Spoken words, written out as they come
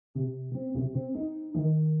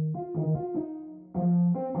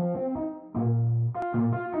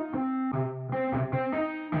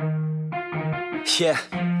Yeah,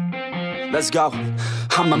 let's go.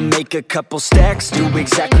 I'ma make a couple stacks, do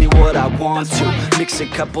exactly what I want to. Mix a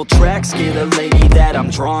couple tracks, get a lady that I'm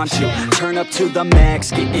drawn to. Turn up to the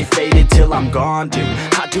max, get it faded till I'm gone, dude.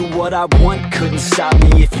 I do what I want, couldn't stop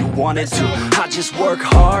me if you wanted to. I just work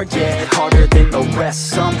hard, yeah, harder than the rest.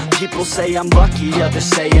 Some people say I'm lucky, others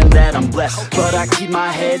saying that I'm blessed. But I keep my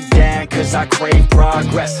head down, cause I crave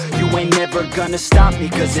progress. You ain't never gonna stop me,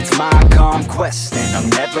 cause it's my conquest. And I'm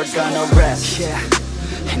never gonna rest, yeah.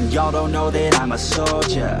 And y'all don't know that I'm a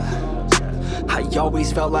soldier. I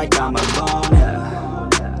always felt like I'm a loner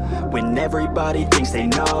when everybody thinks they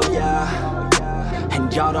know ya,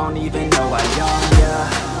 and y'all don't even know I own ya.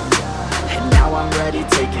 And now I'm ready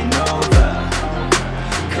taking over,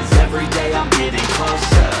 cause every day I'm getting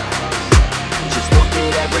closer. Just look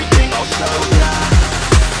at everything I'll show ya.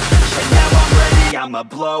 And now I'm ready, I'ma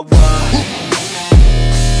blow up.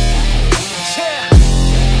 Yeah.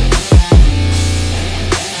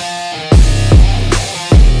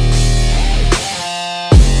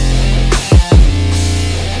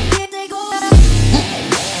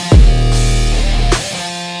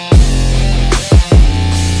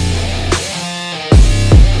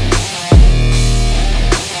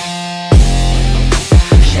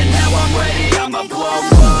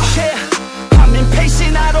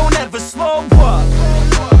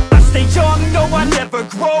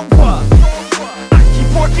 Grow up, I keep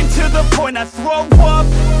working to the point I throw up.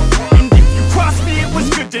 And if you cross me, it was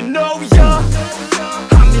good to know ya.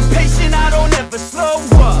 I'm impatient, I don't ever slow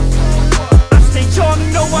up. I stay young,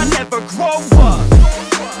 no, I never grow up.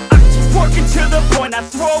 I keep working to the point I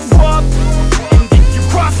throw up. And if you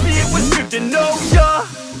cross me, it was good to know ya.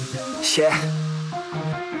 Yeah,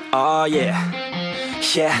 oh yeah,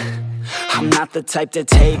 yeah. I'm not the type to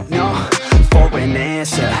take no for an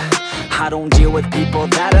answer. I don't deal with people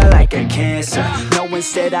that are like a cancer. No,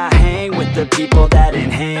 instead I hang with the people that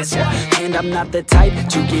enhance ya. And I'm not the type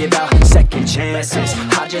to give out second chances.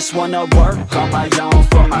 I just wanna work on my own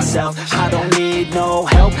for myself. I don't need no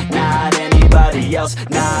help, not anybody else.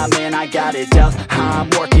 Nah, man, I got it dealt. I'm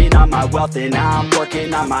working on my wealth and I'm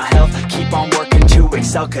working on my health. Keep on working to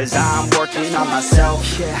excel, cause I'm working on myself.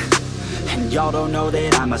 Yeah, and y'all don't know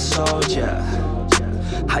that I'm a soldier.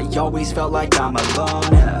 I always felt like I'm a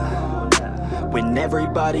loner when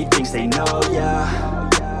everybody thinks they know ya,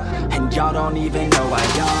 and y'all don't even know I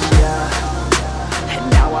own ya. And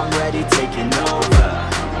now I'm ready taking over,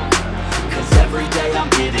 cause every day I'm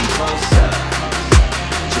getting closer.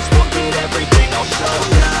 Just look at everything I'll show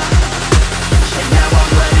ya. And now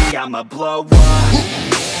I'm ready, I'ma blow up.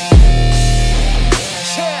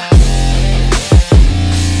 Yeah.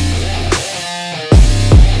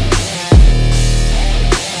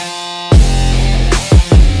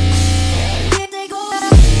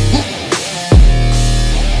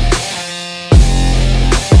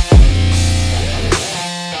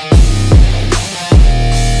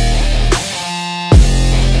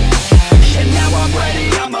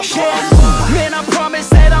 Man, I promise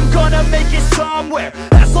that I'm gonna make it somewhere.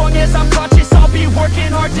 As long as I'm conscious, I'll be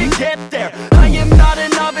working hard to get there. I am not a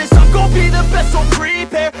novice, I'm gonna be the best, so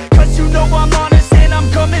prepare. Cause you know I'm honest.